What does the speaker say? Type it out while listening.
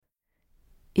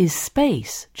Is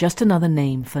space just another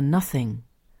name for nothing?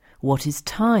 What is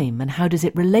time and how does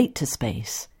it relate to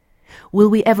space? Will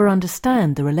we ever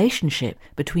understand the relationship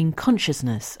between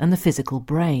consciousness and the physical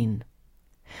brain?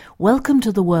 Welcome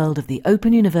to the world of the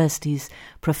Open University's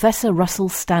Professor Russell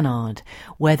Stannard,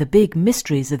 where the big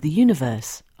mysteries of the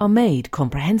universe are made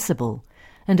comprehensible,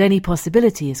 and any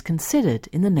possibility is considered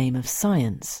in the name of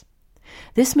science.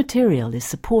 This material is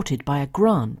supported by a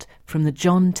grant from the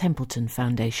John Templeton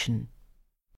Foundation.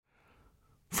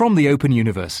 From the Open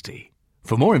University.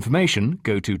 For more information,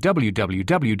 go to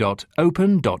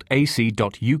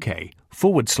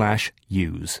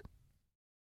www.open.ac.uk/use.